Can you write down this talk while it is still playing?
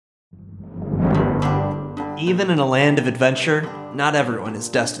Even in a land of adventure, not everyone is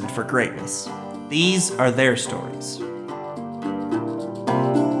destined for greatness. These are their stories.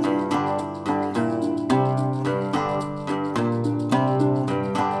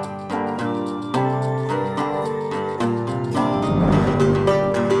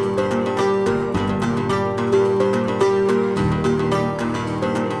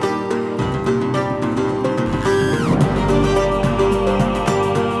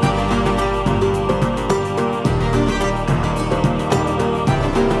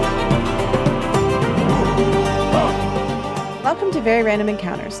 Very Random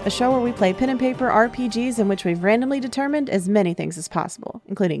Encounters, a show where we play pen and paper RPGs in which we've randomly determined as many things as possible,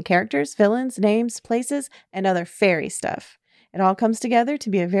 including characters, villains, names, places, and other fairy stuff. It all comes together to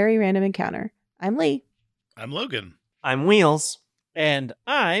be a very random encounter. I'm Lee. I'm Logan. I'm Wheels. And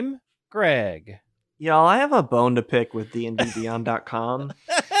I'm Greg. Y'all, I have a bone to pick with DNDBeyond.com.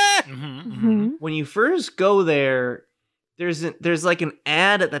 When you first go there, there's like an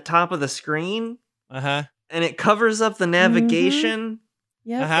ad at the top of the screen. Uh-huh. And it covers up the navigation.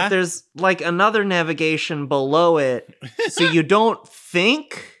 Yeah. But there's like another navigation below it. So you don't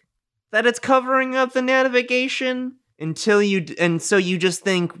think that it's covering up the navigation and so you just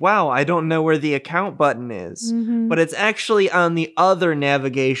think, wow, I don't know where the account button is. But it's actually on the other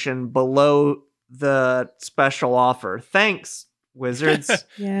navigation below the special offer. Thanks, wizards.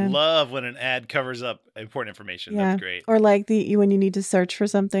 Yeah. Love when an ad covers up important information. Yeah. That's great. Or like when you need to search for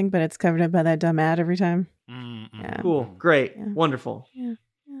something, but it's covered up by that dumb ad every time. Yeah. Cool. Great. Yeah. Wonderful. Yeah.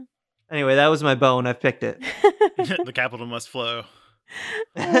 Anyway, that was my bone. I've picked it. The capital must flow.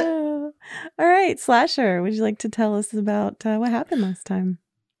 All right, Slasher, would you like to tell us about what happened last time?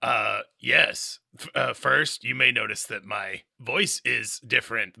 Yes. First, you may notice that my voice is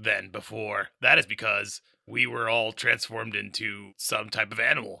different than before. That is because we were all transformed into some type of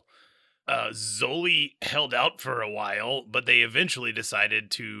animal. Zoli held out for a while, but they eventually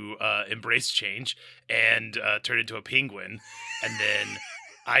decided to embrace change and turn into a penguin. And then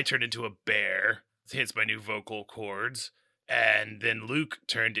I turned into a bear, hence my new vocal cords. And then Luke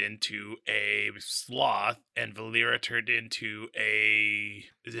turned into a sloth, and Valera turned into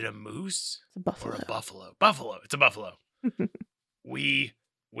is it a moose? It's a buffalo. Or a buffalo? Buffalo. It's a buffalo. We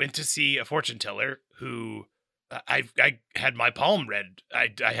went to see a fortune teller who I had my palm read.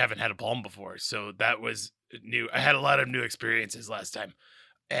 I haven't had a palm before, so that was new. I had a lot of new experiences last time.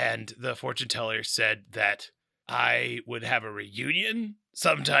 And the fortune teller said that I would have a reunion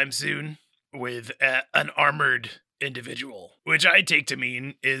sometime soon with an armored individual, which I take to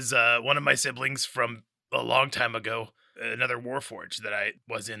mean is one of my siblings from a long time ago, another Warforged that I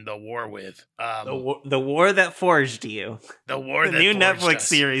was in the war with. The war that forged you. The war the that new forged Netflix us.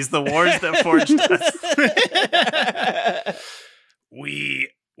 series, The Wars That Forged Us. We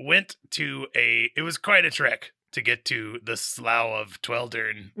went to it was quite a trek to get to the Slough of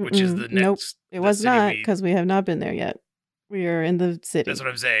Tweldern, which is the next. Nope, it was city not, because we have not been there yet. We are in the city. That's what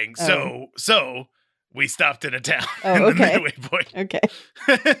I'm saying. Oh. So we stopped in a town Oh, in the okay. midway point. Okay.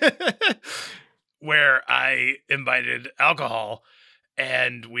 Where I imbibed alcohol,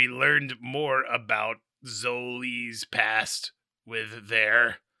 and we learned more about Zoli's past with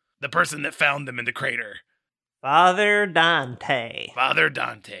the person that found them in the crater. Father Dante. Father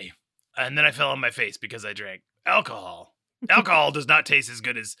Dante. And then I fell on my face because I drank alcohol. Alcohol does not taste as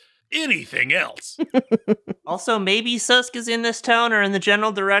good as anything else. Also, maybe Susk is in this town or in the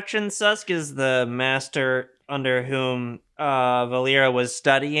general direction. Susk is the master under whom Valera was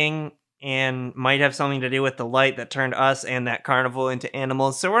studying and might have something to do with the light that turned us and that carnival into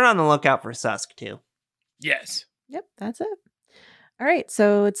animals. So we're on the lookout for Susk, too. Yes. Yep, that's it. All right,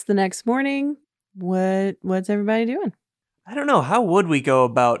 so it's the next morning. What's everybody doing? I don't know. How would we go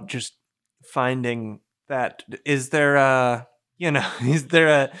about just finding that? Is there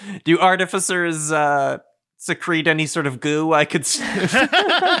do artificers secrete any sort of goo I could sniff?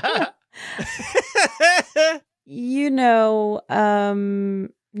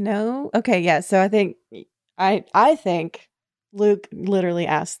 No. Okay, yeah. So I think Luke literally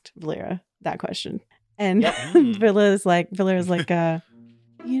asked Valera that question. And Valera's like,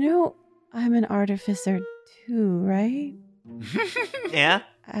 I'm an artificer too, right? Yeah.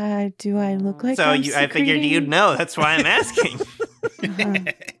 Do I look like So I'm I figured you'd know. That's why I'm asking.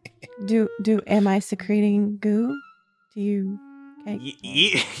 Am I secreting goo? Do you? Okay.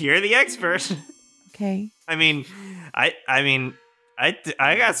 You're the expert. Okay. I mean, I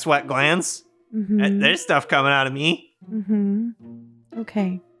got sweat glands. Mm-hmm. There's stuff coming out of me. Mm-hmm.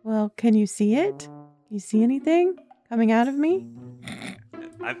 Okay. Well, can you see it? Can you see anything coming out of me?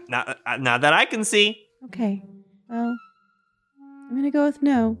 Not that I can see. Okay. Well, I'm gonna go with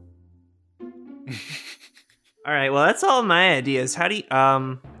no. All right, well, that's all my ideas. How do you,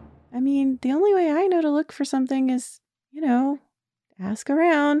 I mean, the only way I know to look for something is, ask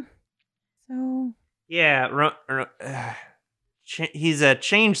around. So. yeah, he's a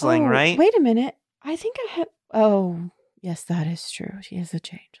changeling, right? Wait a minute. I think I have. Oh, yes, that is true. She is a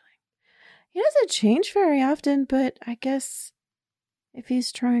changeling. He doesn't change very often, but I guess if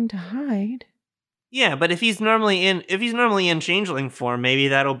he's trying to hide. Yeah, but if he's normally in changeling form, maybe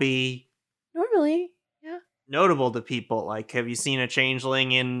that'll be Normally, yeah. notable to people. Like, have you seen a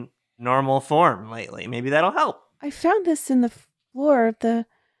changeling in normal form lately? Maybe that'll help. I found this in the floor of the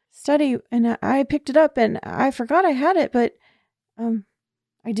study, and I picked it up, and I forgot I had it, but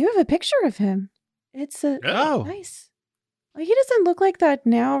I do have a picture of him. It's Oh. nice. Well, he doesn't look like that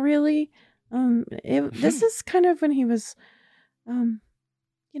now, really. This is kind of when he was,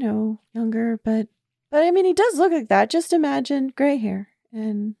 younger, but I mean, he does look like that. Just imagine gray hair,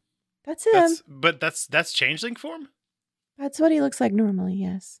 and that's him. That's changeling form? That's what he looks like normally,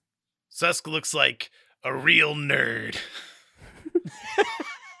 yes. Susk looks like a real nerd.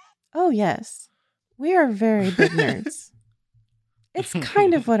 Oh, yes. We are very big nerds. It's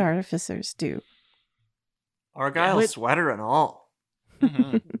kind of what artificers do. Argyle sweater and all.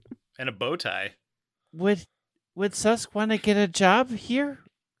 Mm-hmm. And a bow tie. Would Susk want to get a job here?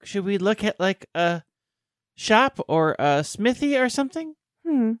 Should we look at like a shop or a smithy or something?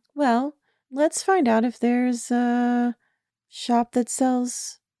 Well, let's find out if there's a shop that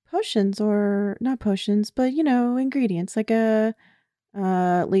sells potions, or not potions, but ingredients, like a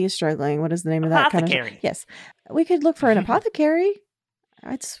Lee is struggling. What is the name of that kind of? Apothecary. Yes, we could look for an apothecary.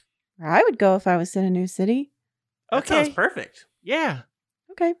 That's where I would go if I was in a new city. That sounds perfect. Yeah.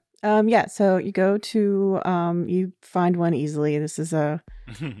 Okay. Yeah. So you go to you find one easily. This is a.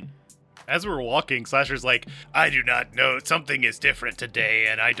 As we're walking, Slasher's like, I do not know. Something is different today,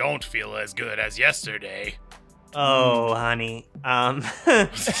 and I don't feel as good as yesterday. Oh, honey.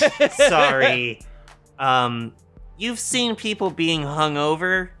 Sorry. You've seen people being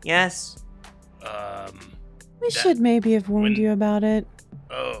hungover, yes? We should maybe have warned you about it.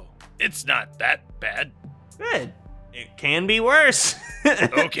 Oh, it's not that bad. Good. It can be worse.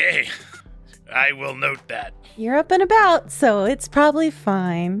 Okay. I will note that. You're up and about, so it's probably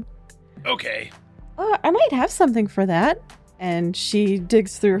fine. Okay. Oh, I might have something for that. And she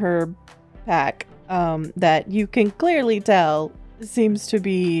digs through her pack that you can clearly tell seems to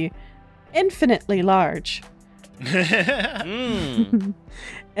be infinitely large.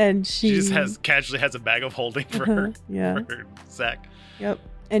 And she just casually has a bag of holding for her, yeah. for her sack. Yep.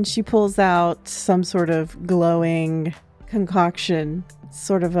 And she pulls out some sort of glowing concoction,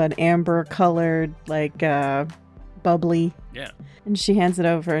 sort of an amber colored, like bubbly. Yeah. And she hands it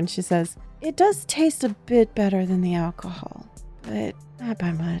over and she says, it does taste a bit better than the alcohol, but not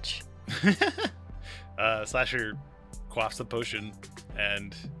by much. Slasher quaffs the potion,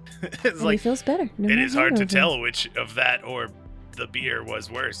 and it's And like, he feels better. No it more is hard to hangover. tell which of that or the beer was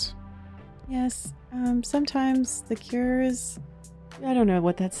worse. Yes. Sometimes the cure is, I don't know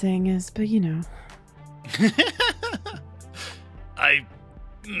what that saying is, but I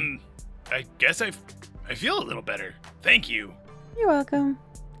guess I feel a little better. Thank you. You're welcome.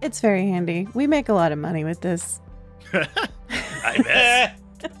 It's very handy. We make a lot of money with this. I bet.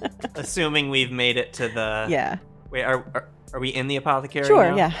 Assuming we've made it to the... Yeah. Wait, are we in the apothecary Sure,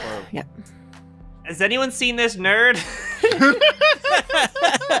 now? yeah. Or- Yeah. Has anyone seen this nerd?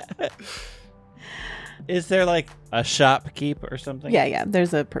 Is there like a shopkeep or something? Yeah.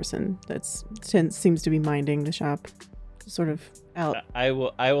 There's a person that seems to be minding the shop. Sort of out. I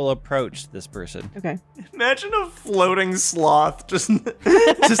will approach this person. Okay. Imagine a floating sloth just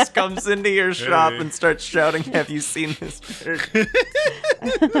comes into your shop and starts shouting, have you seen this nerd?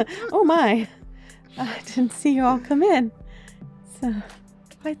 Oh my. I didn't see you all come in. So,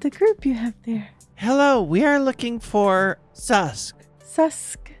 quite the group you have there. Hello, we are looking for Susk.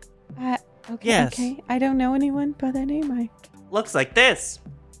 Susk. Okay, Yes. okay. I don't know anyone by that name. Looks like this.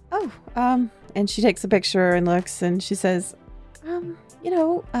 And she takes a picture and looks and she says,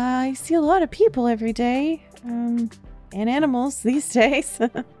 I see a lot of people every day, and animals these days.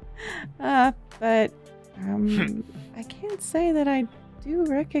 But I can't say that I do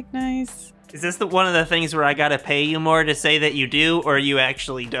recognize. Is this one of the things where I gotta pay you more to say that you do, or you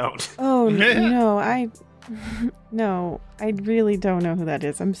actually don't? Oh, no, I really don't know who that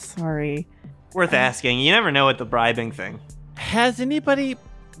is. I'm sorry. Worth asking. You never know with the bribing thing. Has anybody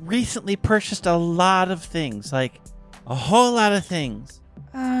recently purchased a lot of things? Like, a whole lot of things?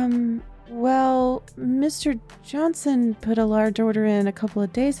 Well, Mr. Johnson put a large order in a couple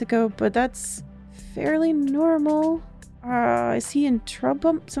of days ago, but that's fairly normal. Is he in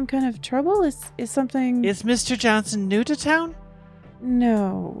trouble? Some kind of trouble? Is something... Is Mr. Johnson new to town?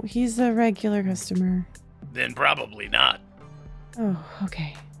 No, he's a regular customer. Then probably not. Oh,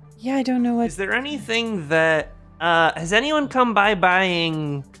 okay. Yeah, I don't know what... Is there anything that has anyone come by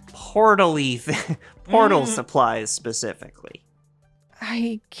buying portal supplies specifically?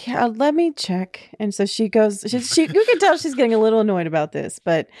 I can't. Let me check. And so she goes. She you can tell she's getting a little annoyed about this,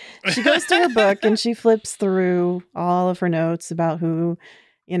 but she goes to her book and she flips through all of her notes about who,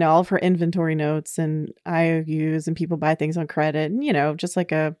 all of her inventory notes and IOUs and people buy things on credit, and just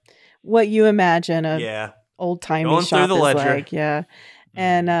like what you imagine a old timey Going shop through the is ledger. like. Yeah,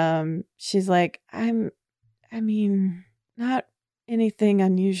 and she's like, not anything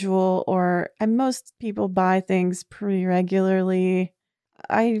unusual, or most people buy things pretty regularly.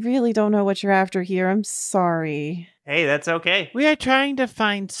 I really don't know what you're after here. I'm sorry. Hey, that's okay. We are trying to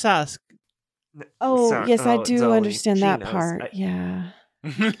find Susk. Oh, yes, I do Zoe, understand she that knows. part. Yeah, I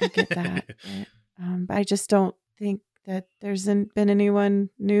get that. But I just don't think that there's been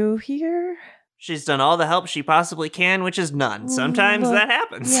anyone new here. She's done all the help she possibly can, which is none. Sometimes Look, that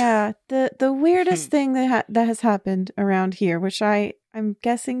happens. Yeah, the weirdest thing that has happened around here, which I'm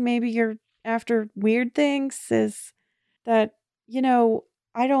guessing maybe you're after weird things, is that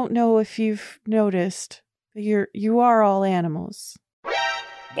I don't know if you've noticed, but you are all animals.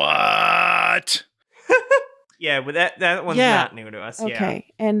 What? Yeah, but that one's Yeah. not new to us.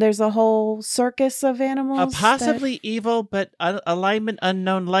 Okay, and there's a whole circus of A animals. possibly evil but alignment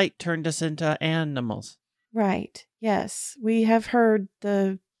unknown light turned us into animals. Right. Yes, we have heard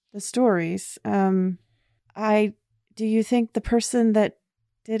the stories. Do you think the person that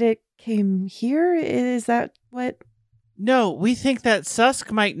did it came here? Is that what? No, we think that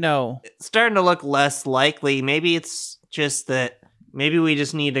Susk might know. It's starting to look less likely. Maybe it's just that maybe we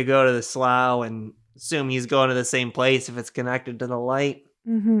just need to go to the slough and assume he's going to the same place if it's connected to the light.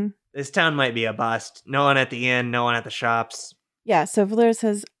 Mm-hmm. This town might be a bust. No one at the inn, no one at the shops. Yeah. So Valera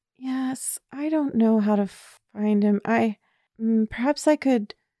says, "Yes, I don't know how to find him. Perhaps I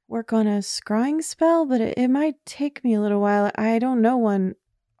could work on a scrying spell, but it might take me a little while. I don't know one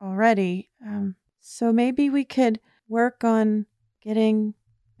already. So maybe we could work on getting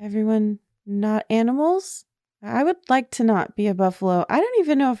everyone not animals. I would like to not be a buffalo. I don't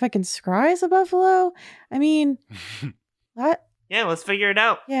even know if I can scry as a buffalo. I mean, what? Yeah, let's figure it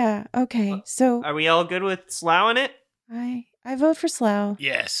out. Yeah. Okay. So Are we all good with sloughing it? I vote for Slough.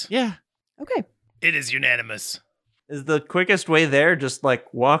 Yes, Yeah. Okay. it is unanimous. Is the quickest way there just like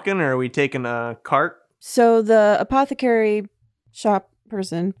walking, or are we taking a cart? So the apothecary shop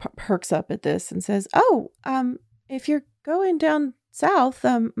person perks up at this and says, "Oh, if you're going down south,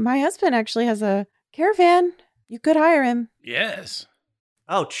 my husband actually has a caravan. You could hire him." Yes,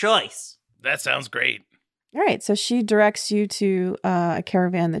 Oh, choice. that sounds great. All right. So she directs you to a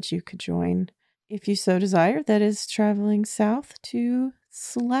caravan that you could join if you so desire. That is traveling south to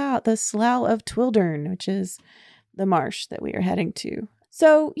Slough, the Slough of Twildern, which is the marsh that we are heading to.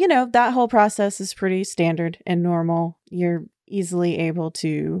 So, that whole process is pretty standard and normal. You're easily able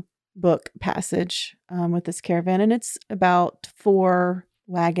to book passage with this caravan, and it's about 4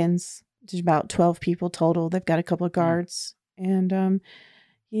 wagons. There's about 12 people total. They've got a couple of guards, and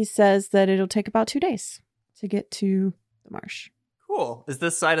he says that it'll take about 2 days to get to the marsh. Cool. Is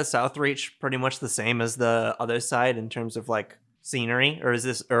this side of Southreach pretty much the same as the other side in terms of like scenery, or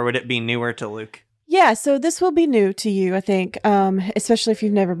would it be newer to Luke? Yeah, so this will be new to you, I think, especially if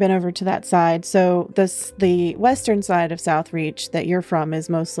you've never been over to that side. So the western side of Southreach that you're from is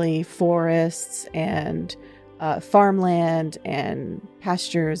mostly forests and farmland and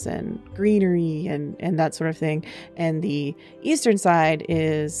pastures and greenery and that sort of thing. And the eastern side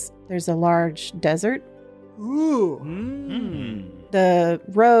there's a large desert. Ooh. The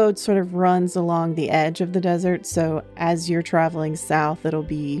road sort of runs along the edge of the desert. So as you're traveling south, it'll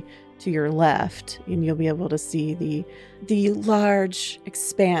be to your left, and you'll be able to see the large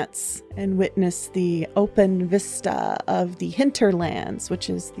expanse and witness the open vista of the hinterlands, which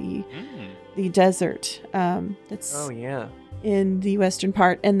is the desert that's Oh yeah. in the western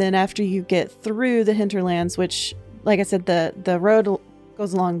part. And then after you get through the hinterlands, which, like I said, the road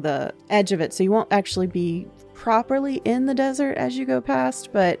goes along the edge of it, so you won't actually be properly in the desert as you go past,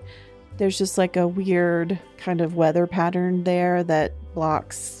 but there's just like a weird kind of weather pattern there that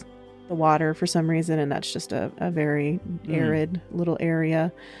blocks the water for some reason, and that's just a very arid little area.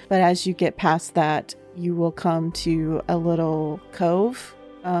 But as you get past that, you will come to a little cove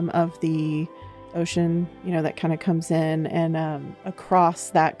of the ocean, that kind of comes in, and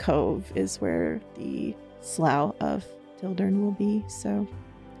across that cove is where the Slough of Twildern will be. So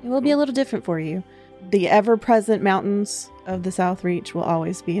it will be a little different for you. The ever-present mountains of the South Reach will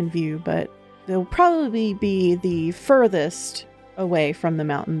always be in view, but they'll probably be the furthest away from the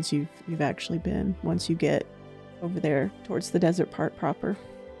mountains you've actually been once you get over there towards the desert part proper.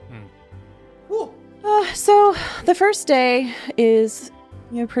 Cool. So the first day is,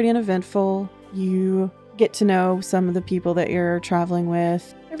 pretty uneventful. You get to know some of the people that you're traveling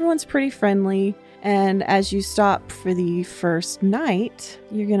with. Everyone's pretty friendly. And as you stop for the first night,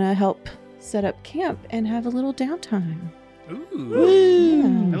 you're going to help set up camp and have a little downtime.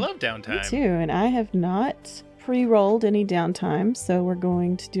 Ooh. I love Me downtime. too. And I have not pre-rolled any downtime, so we're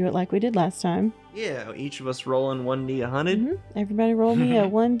going to do it like we did last time. Yeah, each of us rolling 1d100. Everybody roll me a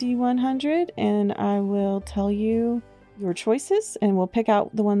 1d100, and I will tell you your choices, and we'll pick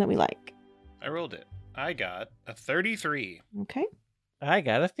out the one that we like. I rolled it. I got a 33. Okay? I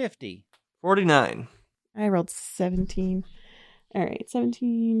got a 50. 49. I rolled 17. All right,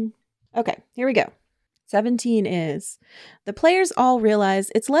 17. Okay, here we go. 17 is, the players all realize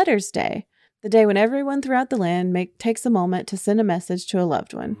it's Letters Day, the day when everyone throughout the land takes a moment to send a message to a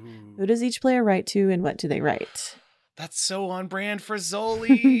loved one. Ooh. Who does each player write to, and what do they write? That's so on brand for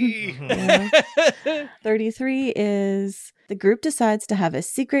Zoli. Yeah. 33 is, the group decides to have a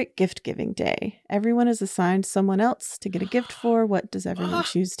secret gift-giving day. Everyone is assigned someone else to get a gift for. What does everyone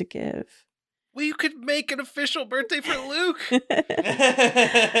choose to give? Well, you could make an official birthday for Luke.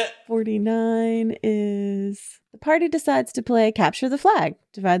 49 is, the party decides to play Capture the Flag.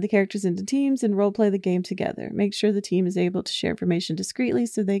 Divide the characters into teams and roleplay the game together. Make sure the team is able to share information discreetly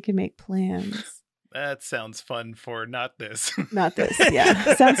so they can make plans. That sounds fun for not this. Not this,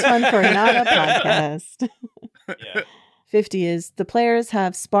 yeah. Sounds fun for not a podcast. Yeah. 50 is, the players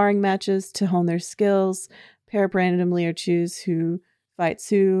have sparring matches to hone their skills, pair up randomly or choose who fights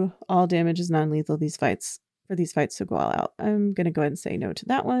who. All damage is non-lethal these fights to go all out. I'm going to go ahead and say no to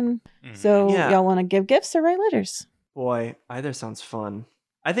that one. Mhm. So Yeah. y'all want to give gifts or write letters? Boy, either sounds fun.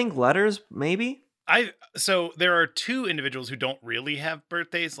 I think letters, maybe? So there are two individuals who don't really have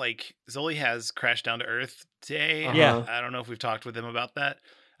birthdays. Like Zoli has Crash Down to Earth Day. Yeah. I don't know if we've talked with him about that.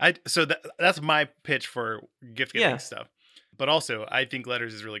 That's my pitch for gift giving Yeah. stuff. But also, I think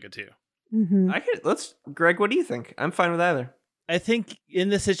letters is really good too. Mm-hmm. Greg, what do you think? I'm fine with either. I think in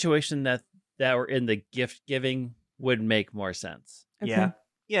the situation that we're in, the gift giving would make more sense. Okay. Yeah.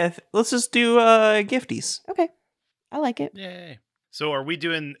 Yeah, let's just do gifties. Okay. I like it. Yay. So are we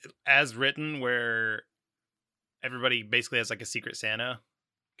doing as written where everybody basically has like a Secret Santa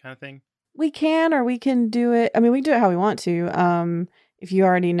kind of thing? We can, or we can do it. I mean, we can do it how we want to. If you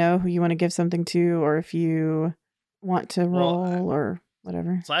already know who you want to give something to, or if you want to roll or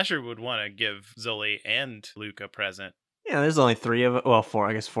whatever. Slasher would want to give Zoli and Luke a present. Yeah, there's only 4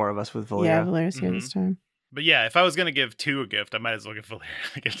 of us with Valera. Yeah, Valera's here this time. But yeah, if I was going to give two a gift, I might as well give Valera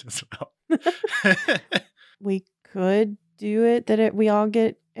a gift as well. We could do it that we all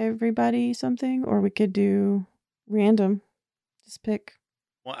get everybody something, or we could do random. Just pick.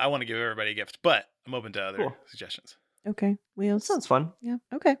 Well, I want to give everybody a gift, but I'm open to other Cool. suggestions. Okay. That Wheels. sounds fun. Yeah.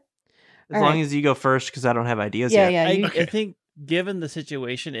 Okay. As All long right. as you go first, because I don't have ideas Yeah, yet. yeah. I think given the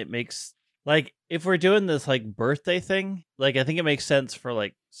situation, it makes, like, if we're doing this like birthday thing, like I think it makes sense for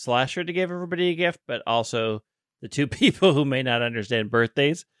like Slasher to give everybody a gift, but also the two people who may not understand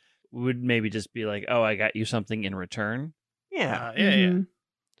birthdays would maybe just be like, "Oh, I got you something in return." Yeah. Yeah. Mhm.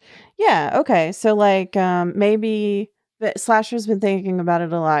 Yeah. Okay. So like maybe, but Slasher's been thinking about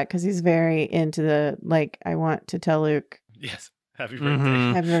it a lot because he's very into the like. I want to tell Luke Yes. Happy birthday.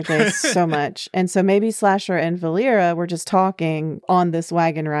 Mhm. happy birthday so much, and so maybe Slasher and Valera were just talking on this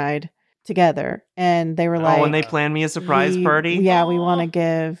wagon ride together, and they were like, Oh, when they planned me a surprise we- party? Yeah, we want Aw. to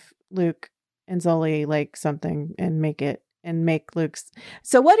give Luke and Zoli like something and make Luke's.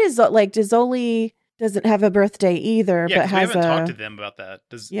 So what is like? Does Zoli doesn't have a birthday either, Yeah, but 'cause we has haven't talked a to them about that.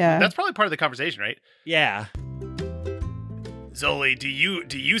 Yeah. That's probably part of the conversation, right? Yeah, Zoli, do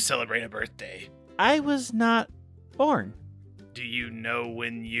you celebrate a birthday? I was not born. Do you know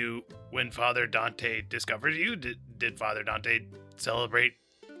when Father Dante discovered you? Did Father Dante celebrate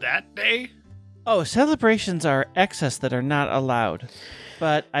that day? Oh, celebrations are excess that are not allowed.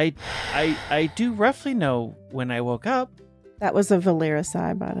 But I do roughly know when I woke up. that was a Valera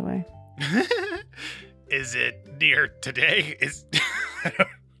sigh, by the way. Is it near today?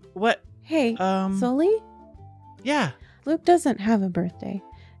 What? Hey, Zoli, Yeah. Luke doesn't have a birthday,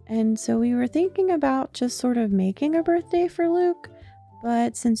 and so we were thinking about just sort of making a birthday for Luke.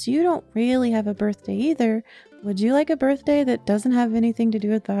 But since you don't really have a birthday either, would you like a birthday that doesn't have anything to do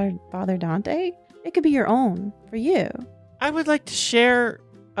with Father Dante? It could be your own for you. I would like to share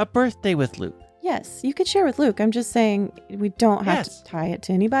a birthday with Luke. Yes, you could share with Luke. I'm just saying we don't have Yes. to tie it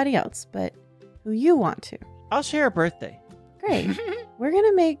to anybody else, but who you want to. I'll share a birthday. Great. We're going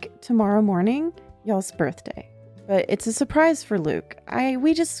to make tomorrow morning y'all's birthday. But it's a surprise for Luke.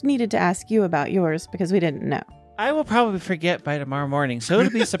 We just needed to ask you about yours because we didn't know. I will probably forget by tomorrow morning, so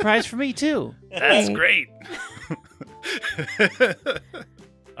it'll be a surprise for me too. That's Hey. great.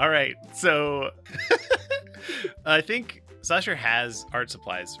 All right, so I think Slasher has art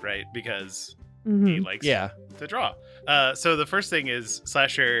supplies, right? Because he Mhm. likes Yeah. to draw. So the first thing is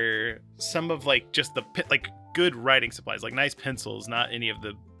Slasher, some of like just the like good writing supplies, like nice pencils, not any of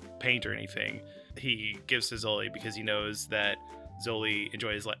the paint or anything. He gives to Zoli because he knows that Zoli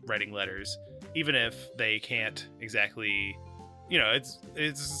enjoys writing letters, even if they can't exactly,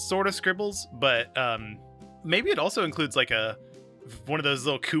 it's sort of scribbles, but maybe it also includes like one of those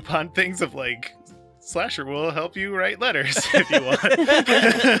little coupon things of like, Slasher will help you write letters if you want.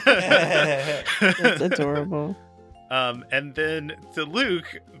 That's adorable. And then to Luke,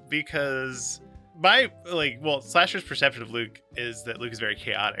 because Slasher's perception of Luke is that Luke is very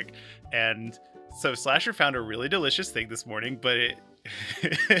chaotic. And so Slasher found a really delicious thing this morning, but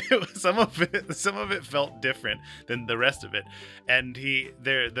some of it felt different than the rest of it. And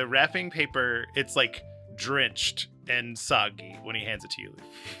the wrapping paper, it's like drenched and soggy when he hands it to you.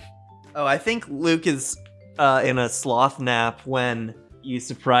 Oh, I think Luke is in a sloth nap when you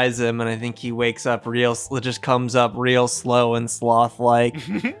surprise him, and I think he wakes up just comes up real slow and sloth-like,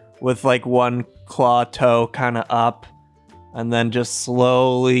 with like one claw toe kind of up, and then just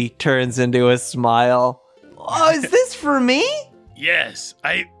slowly turns into a smile. Oh, is this for me? Yes,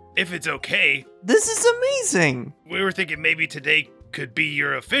 if it's okay, This is amazing. we were thinking maybe today could be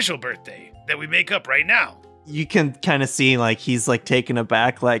your official birthday that we make up right now. You can kind of see like he's like taken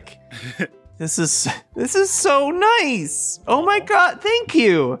aback, like this is so nice. Oh my god, thank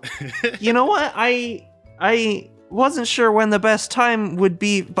you. You know what? I wasn't sure when the best time would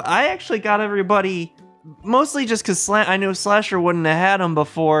be, but I actually got everybody mostly just because I knew Slasher wouldn't have had them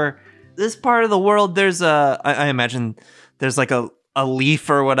before. This part of the world, there's I imagine there's like a leaf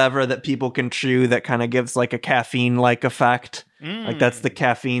or whatever that people can chew that kind of gives like a caffeine-like effect. Like that's the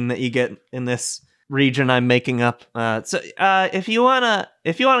caffeine that you get in this region I'm making up. So if you wanna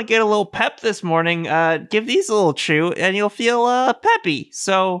get a little pep this morning, give these a little chew and you'll feel peppy.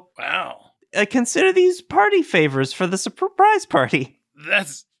 So Wow. consider these party favors for the surprise party.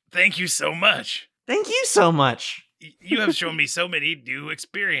 Thank you so much. Thank you so much. You have shown me so many new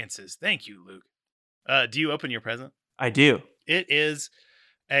experiences. Thank you, Luke. Do you open your present? I do. It is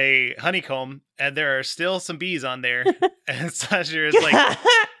a honeycomb, and there are still some bees on there. And Slasher is like,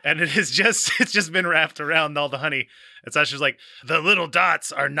 and it's just been wrapped around all the honey. And Slasher's like, the little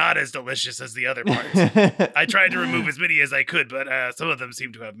dots are not as delicious as the other parts. I tried to remove as many as I could, but some of them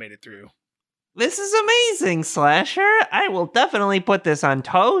seem to have made it through. This is amazing, Slasher. I will definitely put this on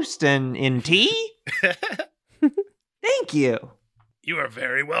toast and in tea. Thank you. You are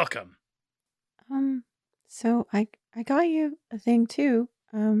very welcome. So I got you a thing too.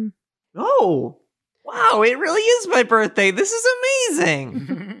 Oh, wow, it really is my birthday. This is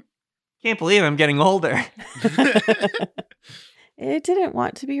amazing. Can't believe I'm getting older. It didn't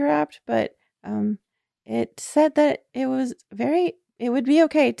want to be wrapped, but it said that it would be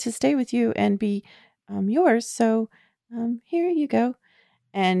okay to stay with you and be yours. So here you go.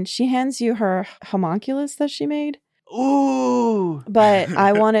 And she hands you her homunculus that she made. Ooh. But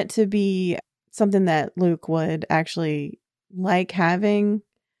I want it to be something that Luke would actually like having.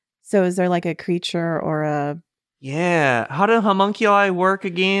 So is there like a creature or a... Yeah. How do homunculi work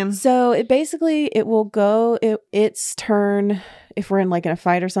again? So it will go, its turn, if we're in like in a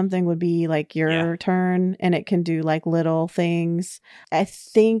fight or something, would be like your turn, and it can do like little things.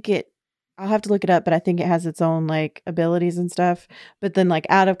 I'll have to look it up, but I think it has its own like abilities and stuff. But then like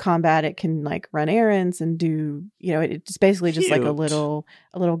out of combat, it can like run errands and do, it's basically just like a Cute. little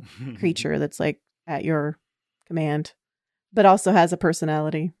creature that's like at your command, but also has a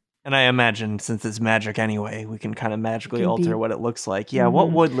personality. And I imagine since it's magic anyway, we can kind of magically Can alter be- what it looks like. Yeah, what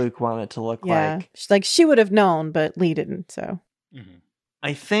Mhm. would Luke want it to look Yeah. like? She would have known, but Lee didn't. So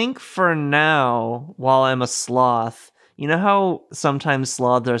I think for now, while I'm a sloth, you know how sometimes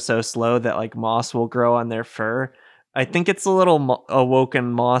sloths are so slow that like moss will grow on their fur? I think it's a little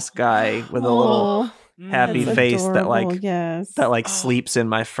awoken moss guy with a little Aw, happy that's face that adorable, yes. that Oh. sleeps in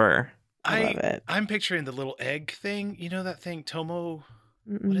my fur. I love it. I'm picturing the little egg thing. You know that thing, Tomo?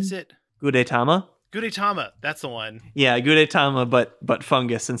 What Mm-mm. is it? Gudetama? Gudetama. That's the one. Yeah, Gudetama, but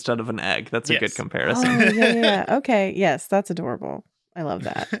fungus instead of an egg. That's a good Yes. comparison. Oh, yeah. Okay. Yes, that's adorable. I love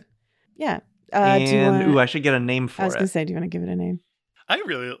that. Yeah. Do you And want? I should get a name I for was gonna it. say, do you want to give it a name?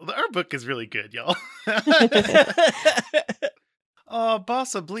 Our book is really good, y'all. Oh,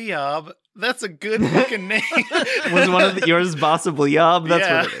 Bossa Bleob, That's a good fucking name. Was one of yours Possible Yob? That's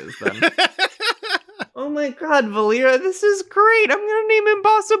Yeah. what it is then. Oh my god, Valera, this is great. I'm gonna name him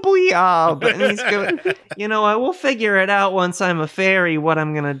Possible Yob. And he's going, I will figure it out once I'm a fairy what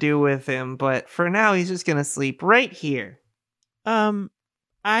I'm gonna do with him, but for now he's just gonna sleep right here. I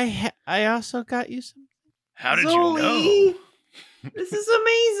also got you some. How did Zoli! you know? This is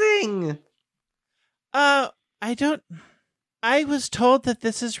amazing. I was told that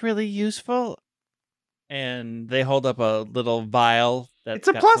this is really useful, and they hold up a little vial. It's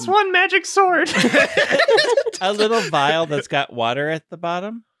a +1 magic sword. A little vial that's got water at the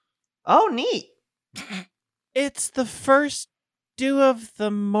bottom. Oh, neat. It's the first dew of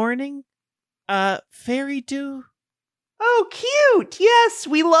the morning. Fairy dew. Oh, cute. Yes,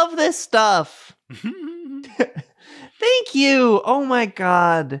 we love this stuff. Thank you. Oh my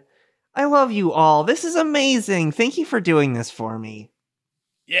god. I love you all. This is amazing. Thank you for doing this for me.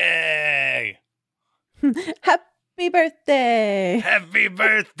 Yay! Happy birthday! Happy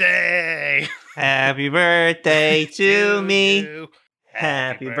birthday! Happy birthday to me. you.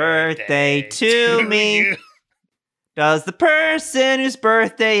 Happy birthday to me. you. Does the person whose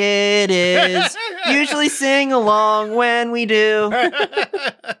birthday it is usually sing along when we do?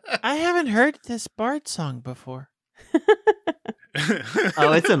 I haven't heard this Bard song before.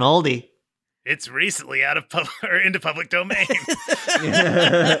 Oh, it's an oldie. It's recently out of into public domain.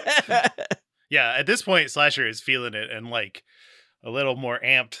 Yeah, at this point, Slasher is feeling it and like a little more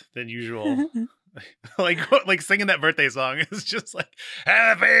amped than usual. like singing that birthday song is just like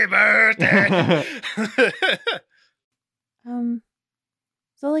happy birthday.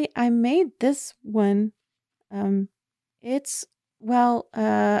 Zoli, I made this one.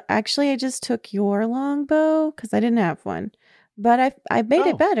 Actually I just took your longbow because I didn't have one. But I made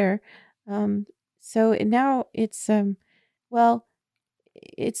it better. So now it's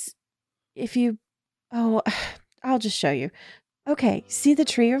it's if you I'll just show you. Okay, see the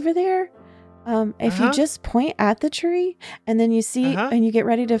tree over there? If you just point at the tree and then you see and you get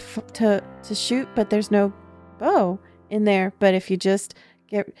ready to shoot, but there's no bow in there. But if you just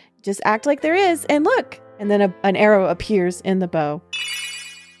act like there is and look, and then an arrow appears in the bow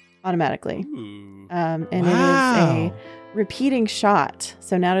automatically. Ooh. And it is a repeating shot.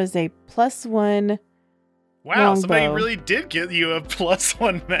 So now it is a +1. Wow, somebody longbow. really did give you a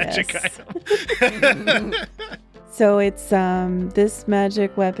 +1 magic Yes. item. So it's this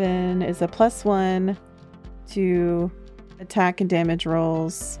magic weapon is a +1 to attack and damage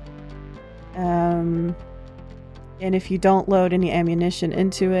rolls. And if you don't load any ammunition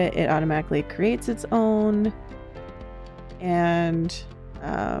into it, it automatically creates its own. And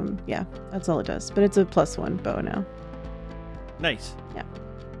that's all it does. But it's a +1 bow now. Nice.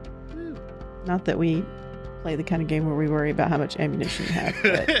 Not that we play the kind of game where we worry about how much ammunition you have,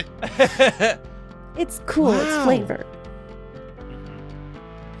 but it's cool. It's Wow. flavor.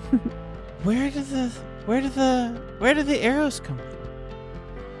 Where do the arrows come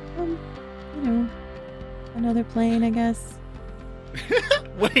from? Another plane, I guess.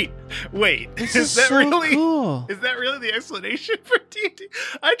 Wait. This Is is that so really cool. Is that really the explanation for D&D?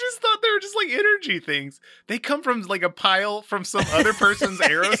 I just thought they were just like energy things. They come from like a pile from some other person's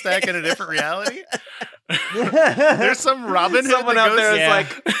arrow stack in a different reality. There's some Robin Hood Someone that out there goes, is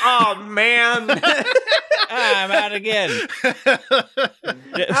like, oh man, I'm out again.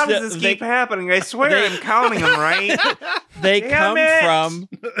 how does this keep happening? I swear I'm counting them right. They Damn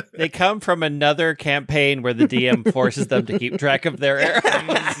come from another campaign where the DM forces them to keep track of their arrows.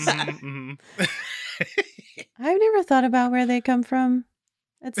 Mhm. I've never thought about where they come from.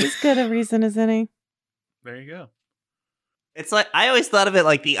 That's as good a reason as any. There you go. It's like, I always thought of it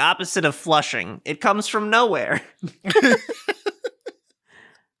like the opposite of flushing. It comes from nowhere.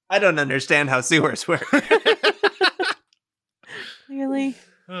 I don't understand how sewers work. Clearly.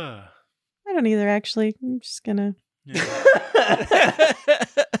 I don't either, actually. I'm just gonna...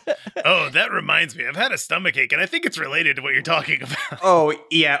 Oh, that reminds me. I've had a stomachache, and I think it's related to what you're talking about. Oh,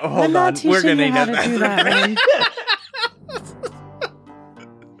 yeah. I'm Hold not on. teaching We're going you to how need to do that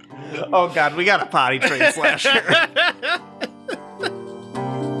one. Oh, God. We got a potty train Slasher.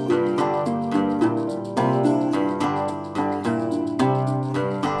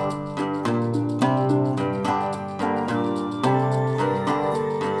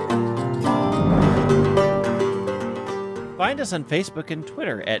 Find us on Facebook and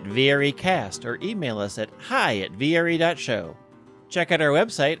Twitter at VREcast or email us at hi@VRE.show. Check out our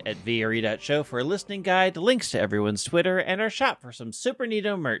website at VRE.show for a listening guide, links to everyone's Twitter, and our shop for some super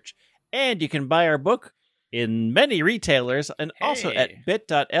neato merch. And you can buy our book in many retailers and also Hey. at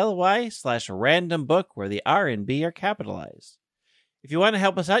bit.ly/randombook where the R and B are capitalized. If you want to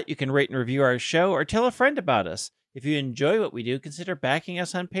help us out, you can rate and review our show or tell a friend about us. If you enjoy what we do, consider backing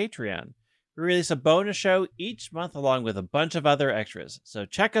us on Patreon. We release a bonus show each month along with a bunch of other extras. So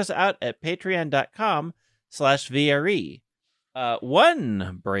check us out at patreon.com/VRE.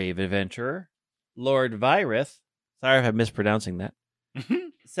 One brave adventurer, Lord Virith, sorry if I'm mispronouncing that,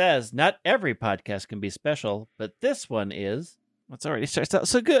 says, not every podcast can be special, but this one is. It's already starts out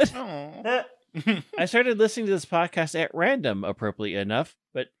so good. Aw. I started listening to this podcast at random, appropriately enough,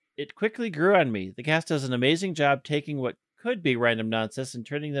 but it quickly grew on me. The cast does an amazing job taking what could be random nonsense and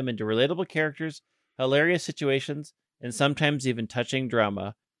turning them into relatable characters, hilarious situations, and sometimes even touching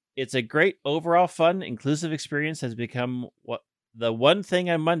drama. It's a great overall fun, inclusive experience has become the one thing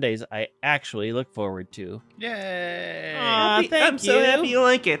on Mondays I actually look forward to. Yay! Aw, thank I'm so you. happy you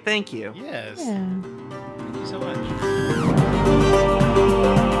like it. Thank you. Yes. Yeah. Thank you so much.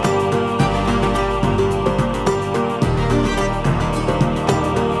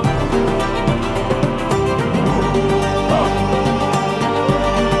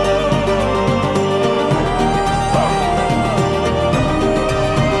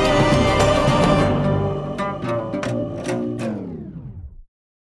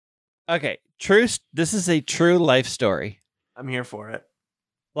 Okay, this is a true life story. I'm here for it.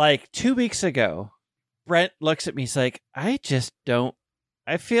 Like 2 weeks ago, Brent looks at me. He's like, I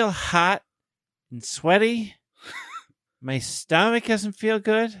feel hot and sweaty. My stomach doesn't feel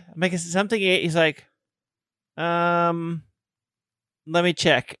good. I'm like, is it something you ate? He's like, let me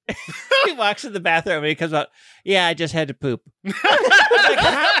check. He walks in the bathroom and he comes out, yeah, I just had to poop. I'm like,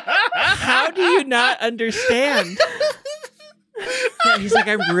 how do you not understand? Yeah, he's like,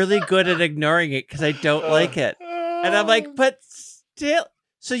 I'm really good at ignoring it because I don't like it. And I'm like, but still.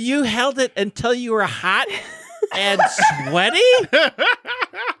 So you held it until you were hot and sweaty?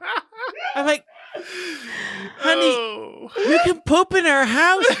 I'm like, honey, you can poop in our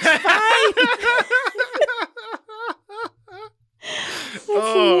house. It's fine. That's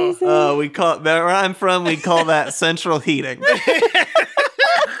amazing. We call where I'm from, we call that central heating.